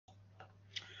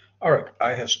All right,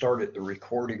 I have started the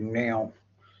recording now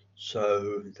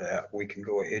so that we can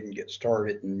go ahead and get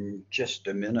started in just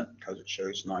a minute because it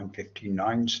shows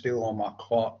 9:59 still on my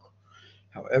clock.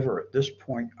 However, at this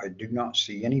point, I do not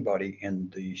see anybody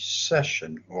in the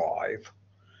session live,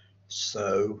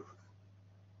 so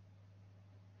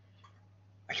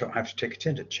I don't have to take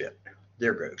attendance yet.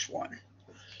 There goes one.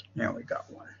 Now we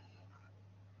got one.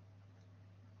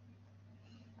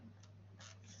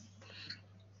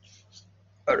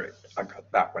 All right, I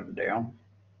got that one down.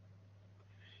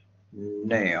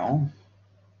 Now,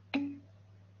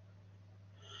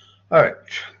 all right.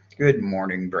 Good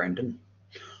morning, Brandon.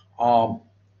 Um,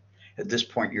 at this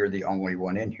point, you're the only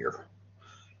one in here,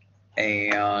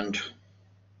 and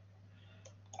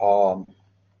um,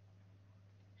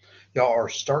 y'all are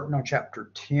starting on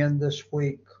chapter 10 this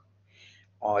week.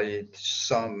 It's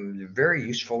some very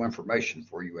useful information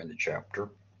for you in the chapter.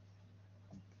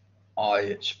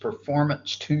 It's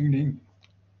performance tuning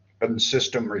and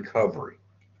system recovery.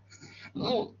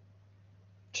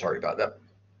 Sorry about that.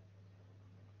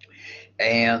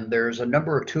 And there's a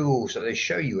number of tools that they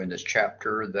show you in this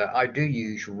chapter that I do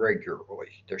use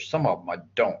regularly. There's some of them I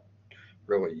don't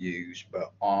really use,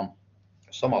 but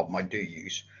some of them I do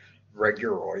use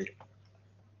regularly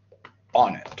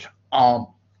on it.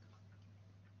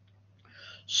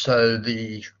 So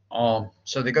they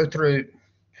go through.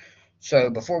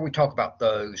 So before we talk about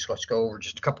those, let's go over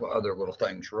just a couple of other little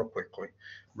things real quickly.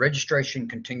 Registration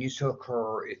continues to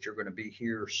occur if you're going to be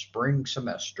here spring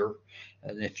semester,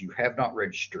 and if you have not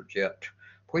registered yet,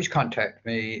 please contact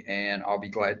me and I'll be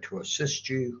glad to assist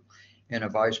you in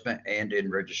advisement and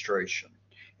in registration.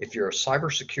 If you're a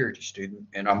cybersecurity student,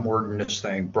 and I'm wording this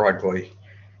thing broadly,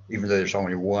 even though there's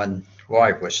only one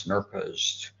live listener,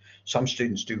 because some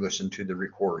students do listen to the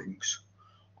recordings.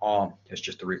 It's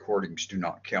just the recordings do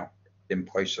not count in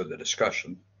place of the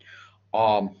discussion.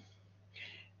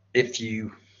 If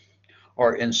you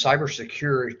are in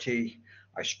cybersecurity,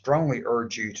 I strongly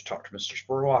urge you to talk to Mr.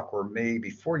 Spurlock or me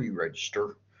before you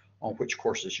register on which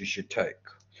courses you should take.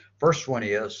 First one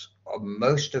is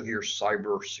most of your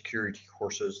cybersecurity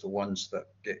courses, the ones that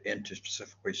get into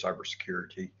specifically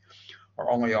cybersecurity,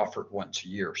 are only offered once a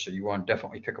year. So you want to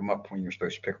definitely pick them up when you're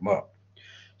supposed to pick them up.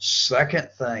 Second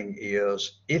thing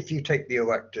is, if you take the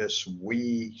electives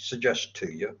we suggest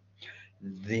to you,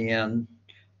 then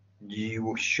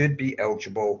you should be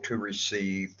eligible to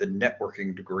receive the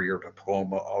networking degree or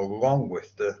diploma along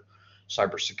with the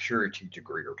cybersecurity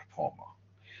degree or diploma.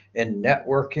 In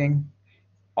networking,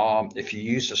 if you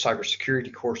use the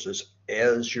cybersecurity courses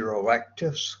as your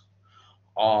electives,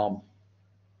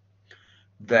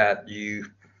 that you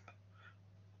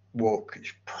will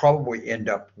probably end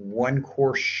up one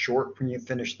course short when you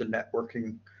finish the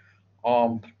networking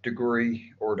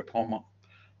degree or diploma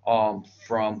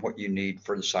from what you need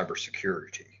for the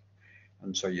cybersecurity.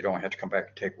 And so you don't have to come back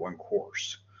and take one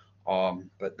course.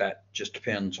 But that just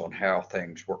depends on how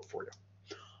things work for you.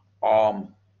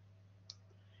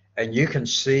 And you can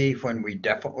see when we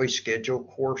definitely schedule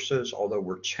courses, although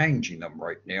we're changing them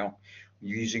right now,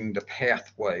 using the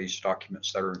pathways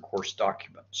documents that are in course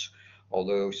documents.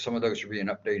 Although some of those are being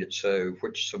updated, so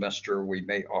which semester we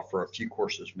may offer a few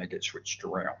courses may get switched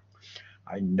around.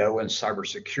 I know in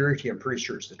cybersecurity, I'm pretty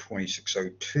sure it's the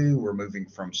 2602, we're moving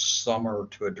from summer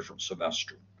to a different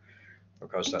semester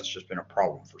because that's just been a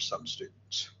problem for some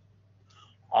students.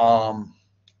 All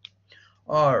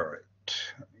right,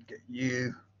 let me get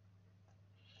you.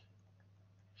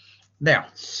 Now,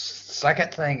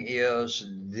 second thing is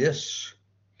this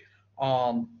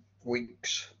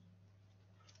week's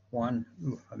one.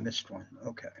 Ooh, I missed one.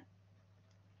 Okay.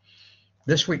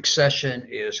 This week's session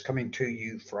is coming to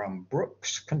you from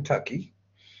Brooks, Kentucky.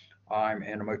 I'm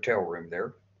in a motel room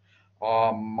there.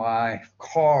 My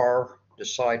car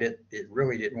decided it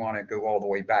really didn't want to go all the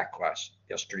way back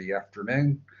yesterday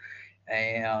afternoon,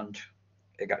 and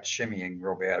it got shimmying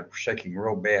real bad, shaking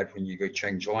real bad when you go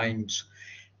change lanes.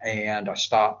 And I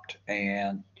stopped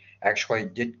and actually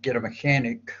did get a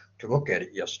mechanic to look at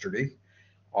it yesterday.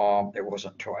 It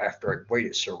wasn't until after I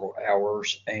waited several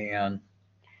hours and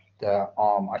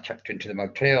I checked into the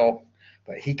motel,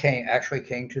 but he actually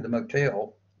came to the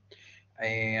motel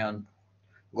and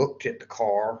looked at the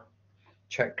car,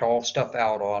 checked all stuff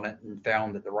out on it, and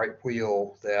found that the right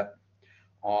wheel that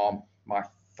my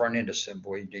front end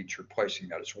assembly needs replacing,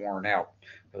 that is worn out.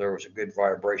 There was a good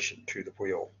vibration to the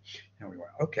wheel. And we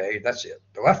went, okay, that's it.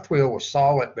 The left wheel was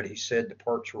solid, but he said the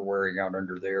parts were wearing out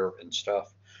under there and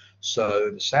stuff.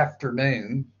 So this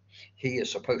afternoon, he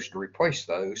is supposed to replace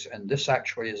those. And this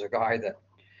actually is a guy that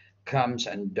comes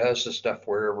and does the stuff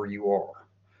wherever you are.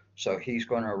 So he's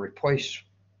going to replace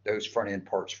those front end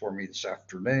parts for me this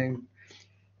afternoon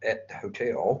at the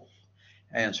hotel.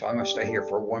 And so I'm going to stay here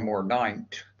for one more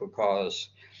night because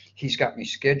he's got me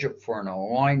scheduled for an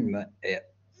alignment at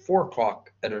 4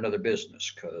 o'clock at another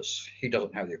business because he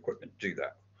doesn't have the equipment to do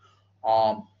that.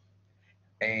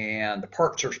 And the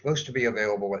parts are supposed to be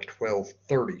available at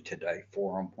 12:30 today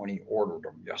for him when he ordered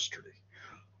them yesterday.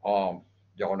 Y'all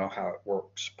know how it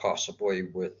works possibly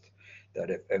with that.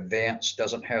 If Advance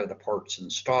doesn't have the parts in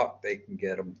stock, they can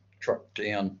get them trucked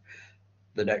in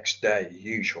the next day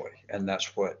usually, and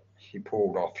that's what he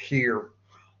pulled off here.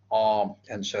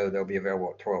 And so they'll be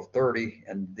available at 12:30,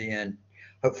 and then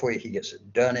hopefully he gets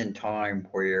it done in time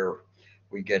where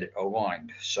we get it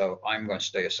aligned. So I'm going to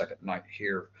stay a second night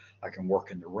here. I can work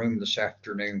in the room this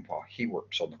afternoon while he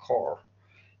works on the car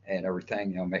and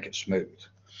everything, make it smooth.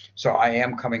 So I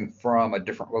am coming from a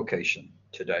different location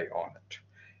today on it.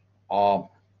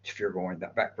 If you're going,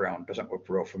 that background doesn't look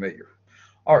real familiar.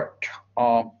 All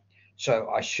right. So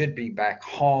I should be back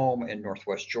home in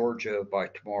Northwest Georgia by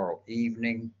tomorrow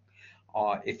evening.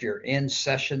 If you're in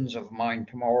sessions of mine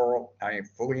tomorrow, I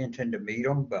fully intend to meet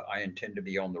them, but I intend to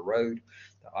be on the road.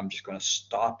 I'm just going to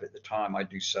stop at the time I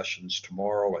do sessions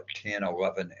tomorrow at 10,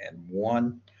 11, and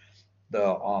 1.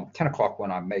 The 10 o'clock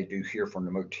one I may do here from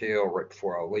the motel right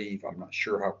before I leave. I'm not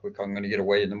sure how quick I'm going to get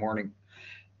away in the morning.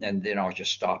 And then I'll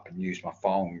just stop and use my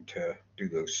phone to do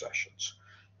those sessions.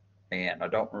 And I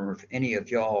don't remember if any of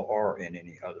y'all are in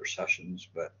any other sessions,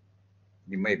 but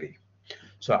you may be.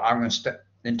 So I'm going to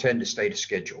intend to stay to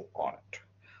schedule on it.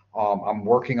 I'm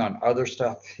working on other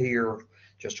stuff here,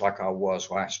 just like I was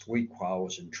last week while I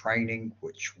was in training,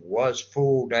 which was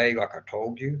full day, like I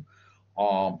told you.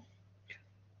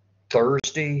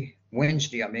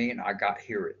 Wednesday, I got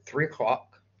here at 3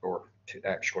 o'clock, or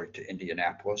to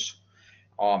Indianapolis,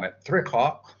 at 3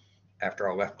 o'clock after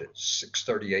I left at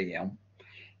 6:30 a.m.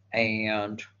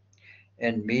 And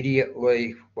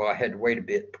immediately, well, I had to wait a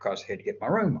bit because I had to get my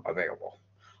room available.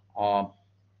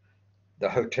 The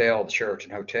hotel, the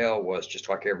Sheraton Hotel, was just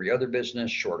like every other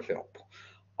business, short of help.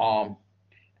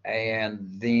 And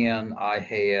then I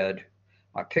had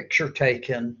my picture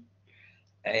taken,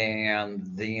 and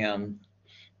then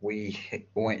we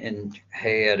went and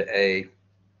had a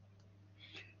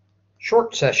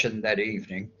short session that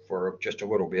evening for just a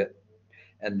little bit.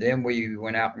 And then we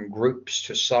went out in groups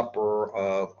to supper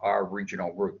of our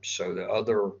regional groups. So the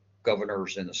other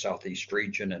governors in the Southeast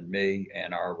region and me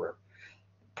and our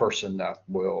person that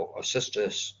will assist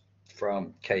us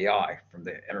from KI, from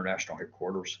the international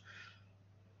headquarters,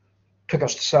 took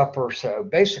us to supper. So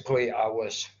basically I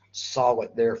was solid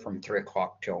there from 3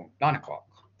 o'clock till 9 o'clock.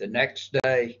 The next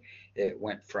day it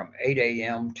went from 8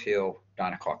 a.m. till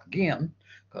 9 o'clock again,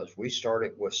 because we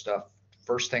started with stuff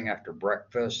first thing after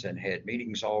breakfast and had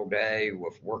meetings all day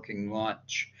with working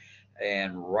lunch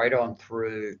and right on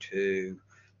through to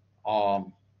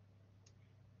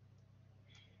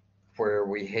where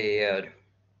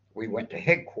we went to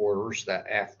headquarters that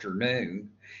afternoon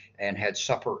and had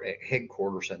supper at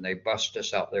headquarters, and they bussed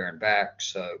us out there and back.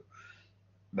 So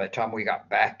by the time we got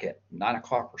back at 9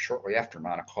 o'clock or shortly after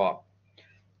 9 o'clock,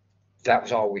 that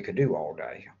was all we could do all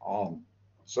day.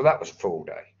 So that was a full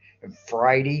day. And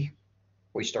Friday,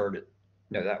 we started,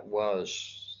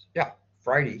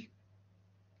 Friday.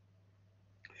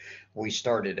 We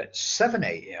started at 7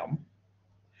 a.m.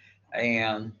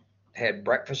 and had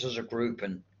breakfast as a group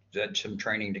and did some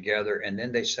training together. And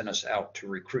then they sent us out to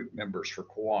recruit members for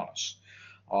Kiwanis.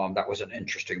 That was an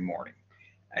interesting morning.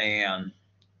 And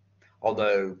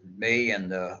although me and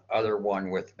the other one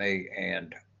with me,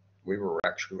 and we were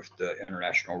actually with the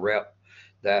international rep,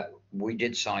 that we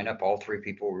did sign up all 3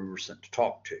 people we were sent to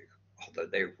talk to. Although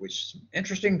there was some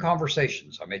interesting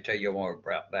conversations. I may tell you more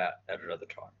about that at another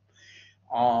time.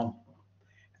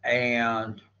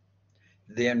 And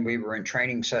then we were in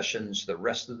training sessions the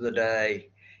rest of the day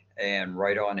and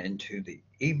right on into the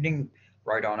evening,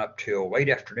 right on up till late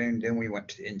afternoon. Then we went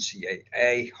to the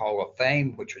NCAA Hall of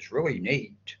Fame, which was really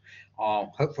neat.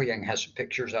 Hopefully I can have some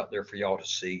pictures out there for y'all to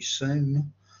see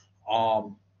soon.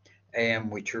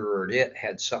 And we toured it,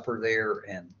 had supper there,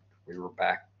 and we were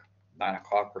back 9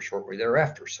 o'clock or shortly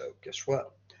thereafter. So guess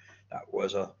what? That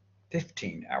was a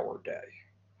 15-hour day,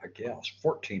 I guess,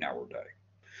 14-hour day,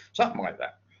 something like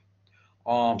that.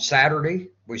 Saturday,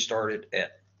 we started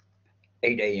at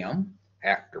 8 a.m.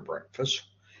 after breakfast,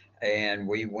 and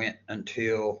we went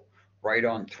until right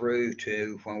on through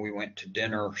to when we went to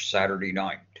dinner Saturday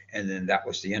night, and then that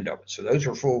was the end of it. So those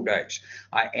were full days.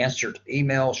 I answered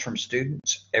emails from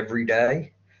students every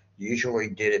day. Usually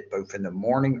did it both in the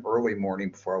morning, early morning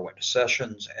before I went to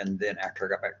sessions, and then after I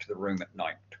got back to the room at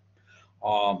night.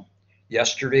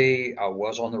 Yesterday, I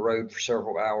was on the road for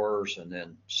several hours and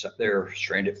then sat there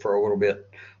stranded for a little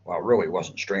bit. Well, I really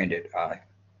wasn't stranded.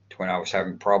 When I was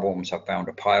having problems, I found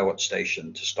a pilot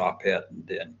station to stop at and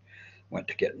then went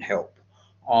to getting help.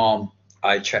 Um,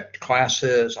 I checked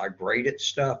classes. I graded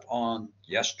stuff on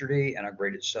yesterday and I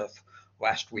graded stuff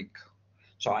last week.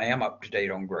 So I am up to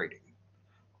date on grading.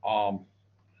 Um,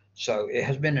 so it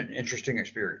has been an interesting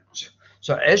experience.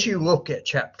 So as you look at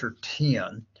chapter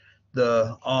 10,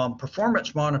 the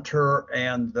performance monitor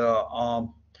and the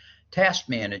task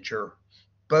manager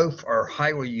both are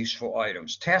highly useful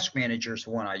items. Task manager is the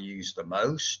one I use the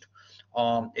most.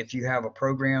 If you have a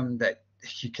program that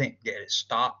you can't get it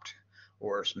stopped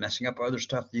or it's messing up other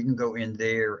stuff, you can go in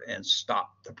there and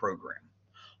stop the program.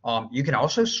 You can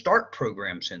also start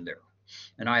programs in there.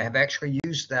 And I have actually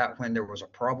used that when there was a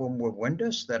problem with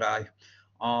Windows that I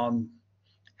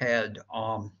had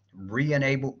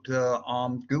re-enabled the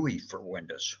GUI for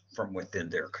Windows from within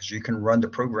there, because you can run the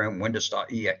program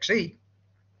windows.exe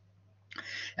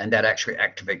and that actually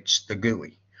activates the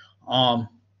GUI.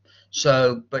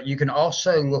 But you can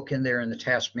also look in there in the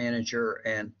task manager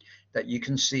and that you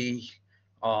can see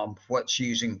what's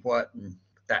using what and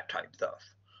that type of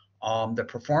stuff. The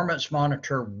performance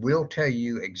monitor will tell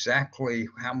you exactly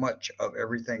how much of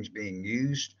everything's being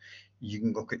used. You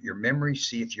can look at your memory,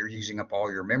 see if you're using up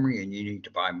all your memory and you need to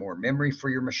buy more memory for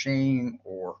your machine,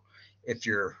 or if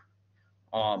your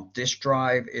disk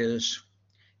drive is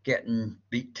getting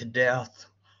beat to death,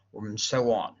 and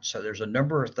so on. So there's a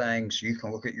number of things. You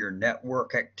can look at your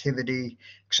network activity,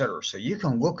 etc. So you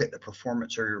can look at the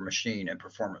performance of your machine and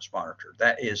performance monitor.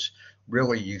 That is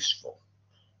really useful.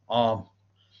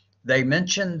 They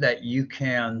mentioned that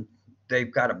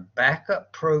they've got a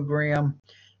backup program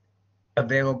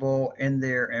available in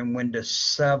there in Windows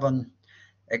 7,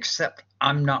 except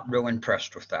I'm not real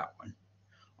impressed with that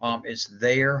one. It's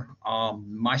there.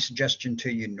 My suggestion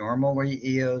to you normally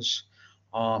is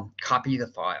copy the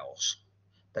files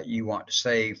that you want to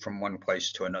save from one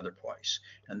place to another place.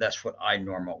 And that's what I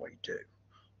normally do.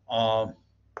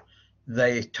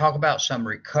 They talk about some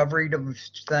recovery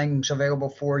things available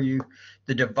for you.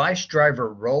 The device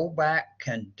driver rollback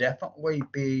can definitely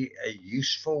be a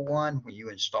useful one when you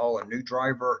install a new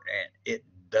driver and it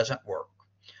doesn't work.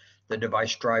 The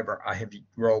device driver I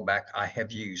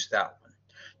have used that one.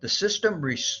 The system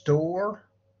restore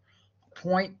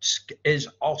points is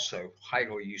also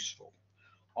highly useful.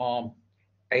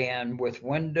 And with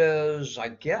Windows, I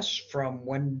guess from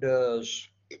Windows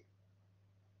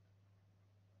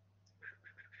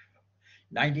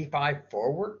 95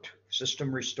 forward,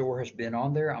 System Restore has been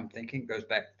on there. I'm thinking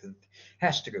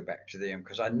has to go back to them,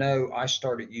 because I know I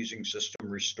started using System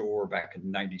Restore back in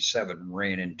 97 and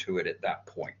ran into it at that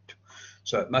point.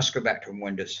 So it must go back to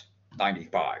Windows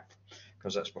 95,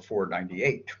 because that's before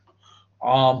 98.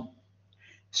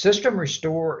 System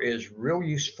Restore is real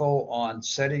useful on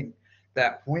setting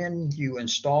that when you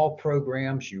install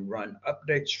programs, you run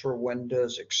updates for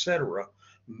Windows, etc.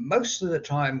 Most of the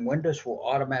time, Windows will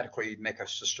automatically make a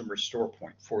system restore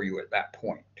point for you at that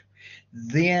point.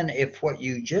 Then if what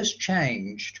you just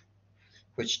changed,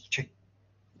 which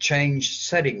changed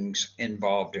settings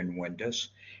involved in Windows,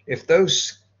 if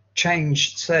those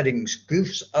changed settings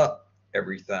goofs up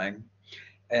everything,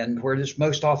 and where this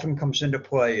most often comes into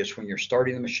play is when you're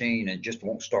starting the machine and it just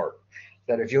won't start,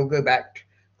 that if you'll go back,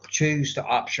 choose the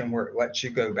option where it lets you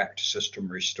go back to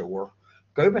System Restore,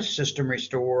 go back to System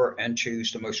Restore and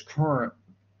choose the most current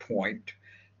point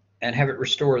and have it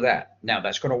restore that. Now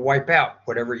that's going to wipe out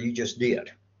whatever you just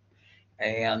did.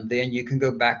 And then you can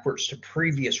go backwards to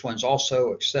previous ones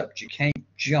also, except you can't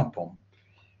jump them.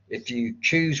 If you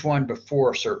choose one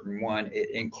before a certain one, it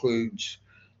includes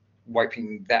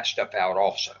wiping that stuff out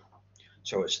also.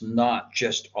 So it's not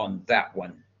just on that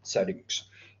one settings.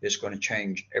 It's going to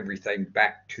change everything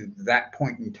back to that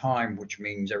point in time, which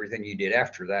means everything you did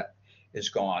after that is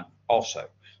gone also.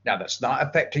 Now that's not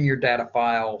affecting your data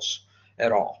files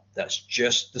at all. That's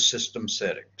just the system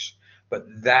settings. But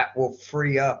that will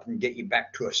free up and get you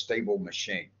back to a stable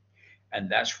machine. And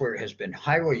that's where it has been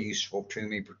highly useful to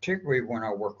me, particularly when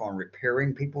I work on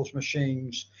repairing people's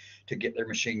machines to get their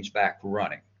machines back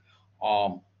running,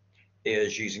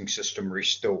 is using System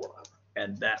Restore.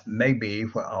 And that may be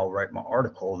what I'll write my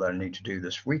article that I need to do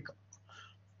this week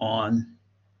on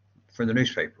for the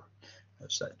newspaper.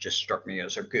 That just struck me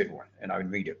as a good one, and I would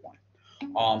read it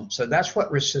one. So that's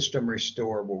what System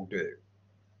Restore will do.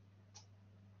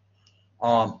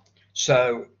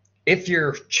 So if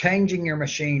you're changing your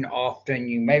machine often,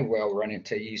 you may well run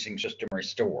into using System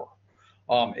Restore.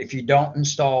 If you don't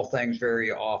install things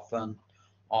very often,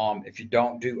 If you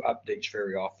don't do updates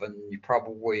very often, you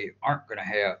probably aren't going to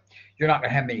have, you're not going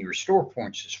to have many restore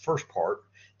points as first part.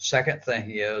 Second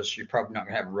thing is you're probably not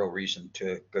going to have a real reason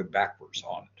to go backwards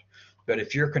on it. But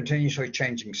if you're continuously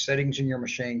changing settings in your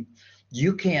machine,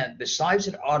 you can, besides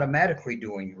it automatically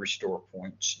doing restore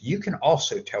points, you can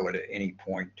also tell it at any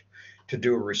point to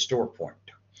do a restore point.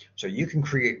 So you can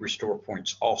create restore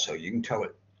points also. You can tell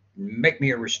it, make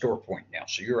me a restore point now.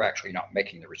 So you're actually not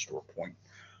making the restore point.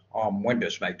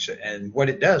 Windows makes it. And what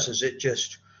it does is it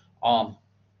just,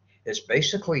 it's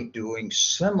basically doing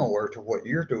similar to what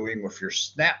you're doing with your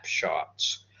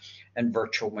snapshots and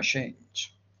virtual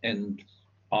machines and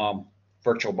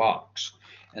VirtualBox.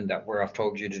 And that where I've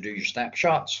told you to do your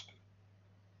snapshots.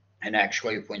 And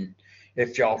actually,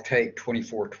 if y'all take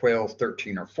 24, 12,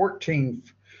 13, or 14,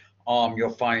 you'll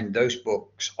find those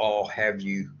books all have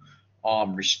you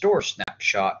restore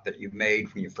snapshot that you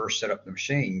made when you first set up the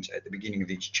machines at the beginning of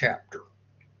each chapter.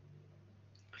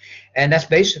 And that's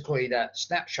basically, that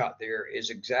snapshot there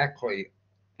is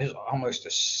almost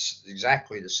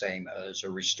exactly the same as a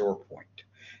restore point.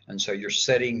 And so you're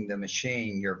setting the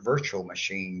machine, your virtual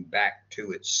machine, back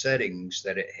to its settings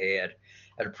that it had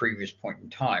at a previous point in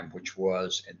time, which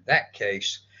was, in that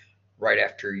case, right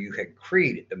after you had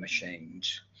created the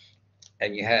machines.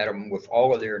 And you had them with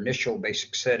all of their initial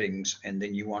basic settings, and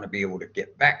then you want to be able to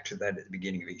get back to that at the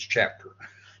beginning of each chapter.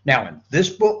 Now, in this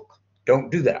book,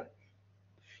 don't do that.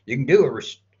 You can do the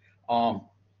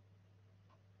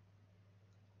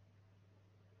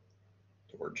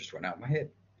word just went out of my head.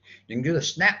 You can do the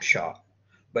snapshot,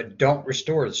 but don't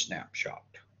restore the snapshot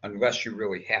unless you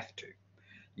really have to.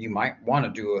 You might want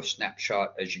to do a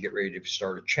snapshot as you get ready to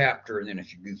start a chapter, and then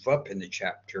if you goof up in the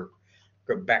chapter,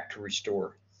 go back to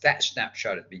restore that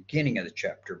snapshot at the beginning of the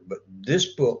chapter. But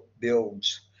this book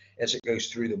builds as it goes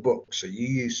through the book. So you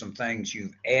use some things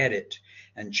you've added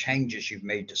and changes you've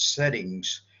made to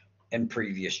settings in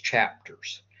previous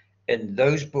chapters. And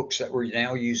those books that we're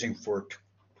now using for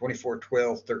 24,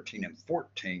 12, 13, and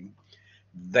 14,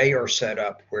 they are set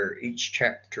up where each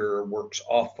chapter works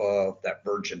off of that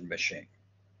virgin machine.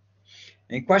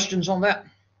 Any questions on that?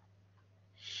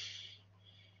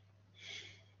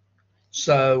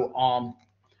 So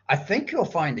I think you'll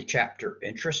find the chapter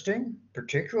interesting,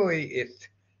 particularly if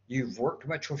you've worked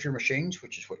much with your machines,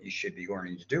 which is what you should be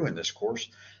learning to do in this course.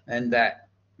 And that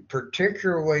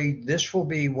particularly this will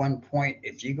be one point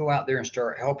if you go out there and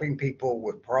start helping people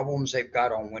with problems they've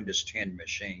got on Windows 10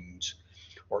 machines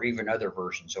or even other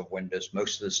versions of Windows.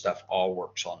 Most of the stuff all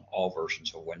works on all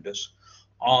versions of Windows.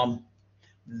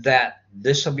 That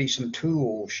this will be some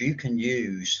tools you can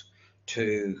use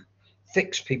to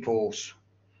fix people's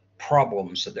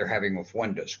problems that they're having with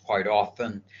Windows quite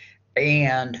often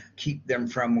and keep them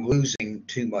from losing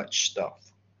too much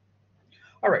stuff.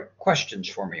 All right, questions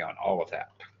for me on all of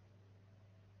that?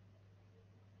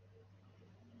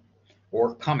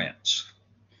 Or comments?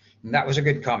 And that was a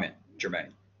good comment,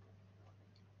 Jermaine.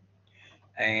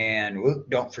 And Luke,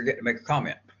 don't forget to make a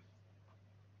comment.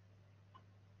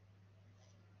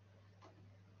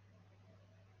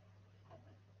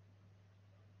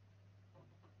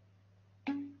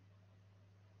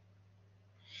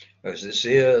 Because this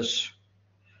is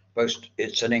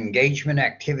it's an engagement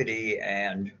activity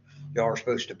and y'all are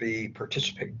supposed to be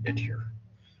participating in here.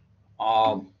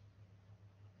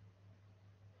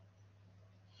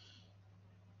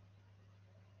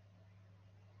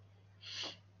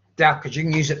 Yeah, because you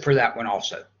can use it for that one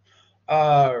also.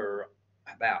 About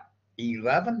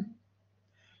 11.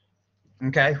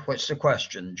 Okay, what's the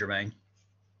question, Jermaine?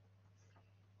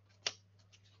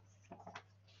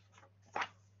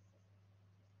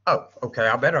 Oh, okay,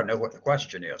 I bet I know what the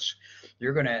question is.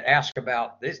 You're going to ask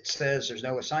about, it says there's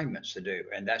no assignments to do,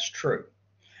 and that's true,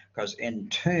 because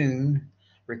Intune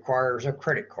requires a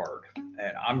credit card,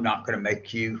 and I'm not going to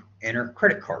make you enter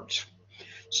credit cards.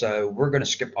 So we're going to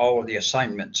skip all of the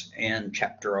assignments in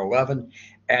chapter 11.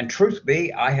 And truth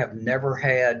be, I've never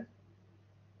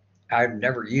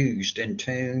used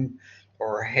Intune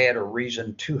or had a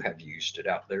reason to have used it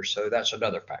out there. So that's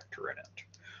another factor in it.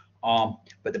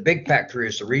 But the big factor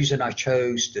is the reason I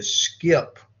chose to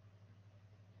skip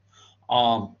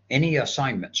any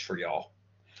assignments for y'all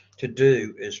to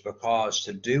do is because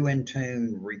to do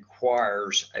Intune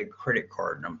requires a credit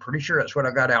card. And I'm pretty sure that's what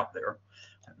I got out there.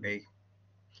 Let me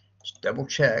just double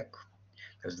check,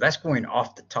 because that's going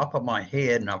off the top of my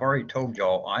head. And I've already told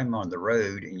y'all I'm on the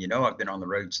road, and you know I've been on the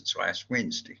road since last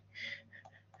Wednesday.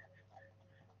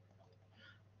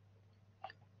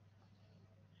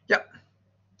 Yep.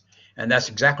 And that's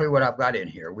exactly what I've got in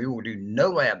here. We will do no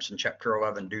labs in chapter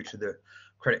 11 due to the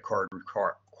credit card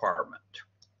requirement.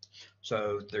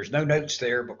 So there's no notes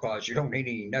there because you don't need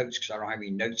any notes because I don't have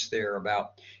any notes there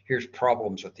about here's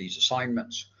problems with these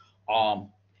assignments. Um,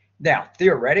 Now,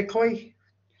 theoretically,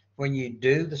 when you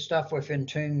do the stuff with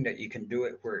Intune, that you can do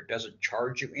it where it doesn't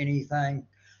charge you anything,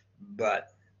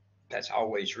 but that's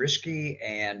always risky.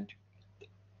 And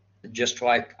just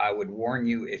like I would warn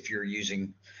you if you're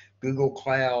using Google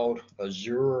Cloud,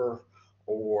 Azure,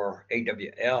 or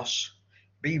AWS,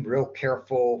 be real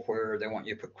careful where they want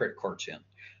you to put credit cards in.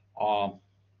 Um,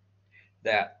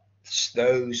 that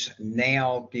those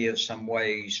now give some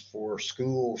ways for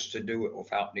schools to do it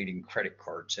without needing credit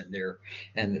cards in there,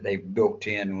 and that they've built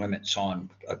in limits on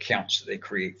accounts that they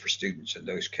create for students in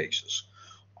those cases.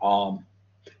 Um,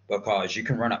 because you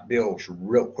can run up bills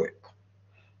real quick.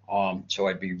 So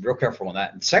I'd be real careful on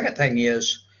that. And the second thing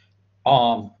is,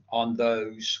 on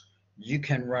those, you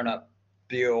can run up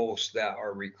bills that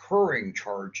are recurring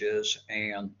charges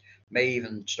and may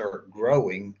even start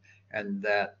growing, and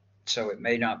that so it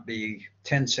may not be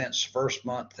 10 cents first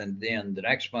month and then the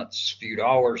next month's a few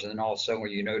dollars, and then all of a sudden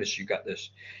when you notice you got this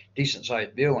decent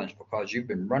sized bill, and it's because you've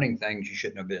been running things you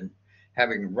shouldn't have been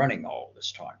having running all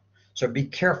this time. So be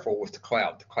careful with the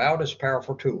cloud. The cloud is a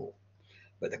powerful tool,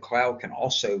 but the cloud can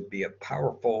also be a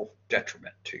powerful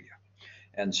detriment to you.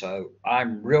 And so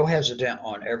I'm real hesitant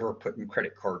on ever putting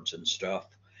credit cards and stuff.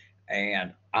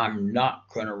 And I'm not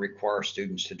going to require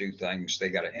students to do things they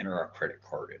got to enter a credit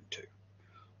card into.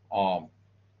 Um,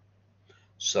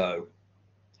 so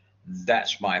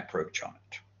that's my approach on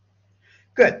it.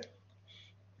 Good.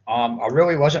 I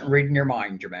really wasn't reading your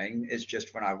mind, Jermaine. It's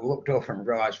just when I looked over and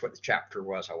realized what the chapter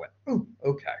was, I went, ooh,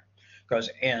 okay. Because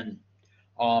in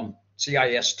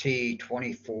CIST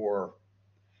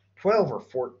 2412 or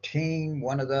 14,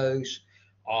 one of those,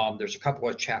 there's a couple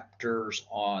of chapters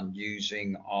on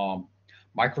using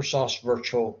Microsoft's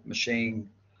virtual machine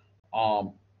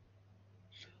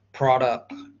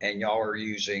product, and y'all are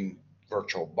using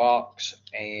VirtualBox,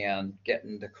 and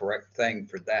getting the correct thing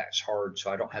for that's hard. So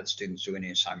I don't have students do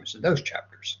any assignments in those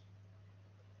chapters.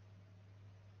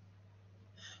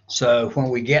 So when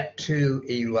we get to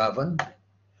 11,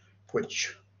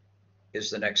 which is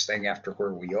the next thing after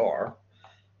where we are,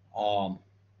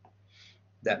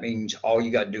 that means all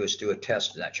you got to do is do a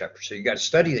test in that chapter. So you got to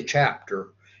study the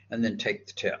chapter and then take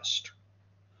the test.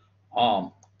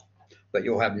 But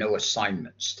you'll have no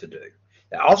assignments to do.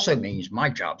 That also means my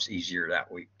job's easier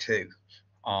that week too,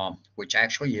 which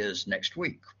actually is next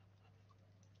week.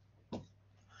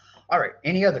 All right,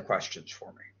 any other questions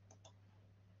for me?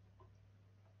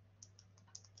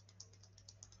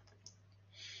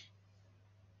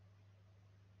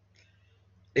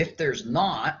 If there's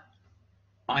not,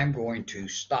 I'm going to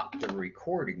stop the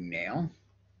recording now.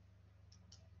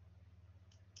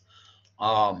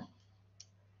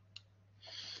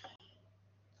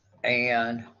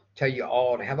 And tell you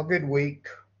all to have a good week,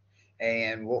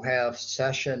 and we'll have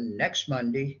session next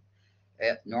Monday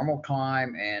at normal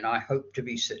time, and I hope to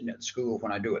be sitting at school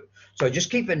when I do it. So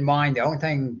just keep in mind, the only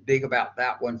thing big about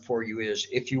that one for you is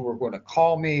if you were going to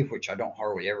call me, which I don't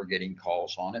hardly ever get any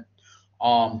calls on it,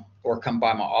 or come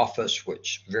by my office,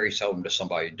 which very seldom does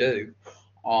somebody do,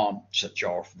 since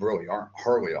y'all really aren't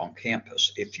hardly on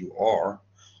campus. If you are,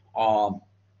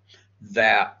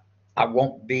 that I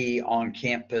won't be on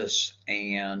campus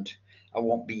and I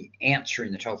won't be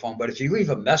answering the telephone. But if you leave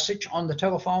a message on the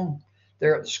telephone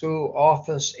there at the school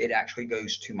office, it actually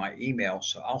goes to my email.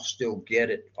 So I'll still get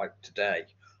it like today,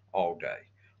 all day.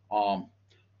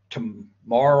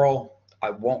 Tomorrow, I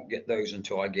won't get those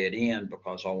until I get in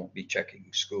because I won't be checking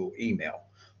school email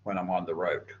when I'm on the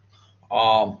road.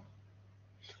 And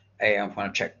when I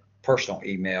check personal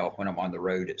email when I'm on the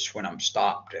road, it's when I'm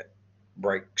stopped at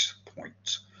breaks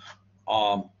points.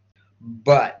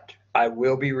 But I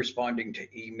will be responding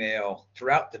to email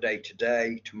throughout the day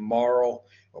today. Tomorrow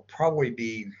will probably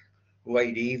be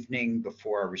late evening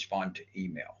before I respond to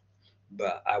email,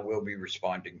 but I will be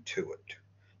responding to it.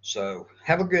 So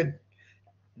have a good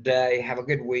day, have a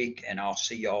good week, and I'll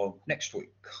see y'all next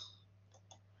week.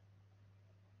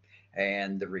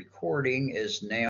 And the recording is now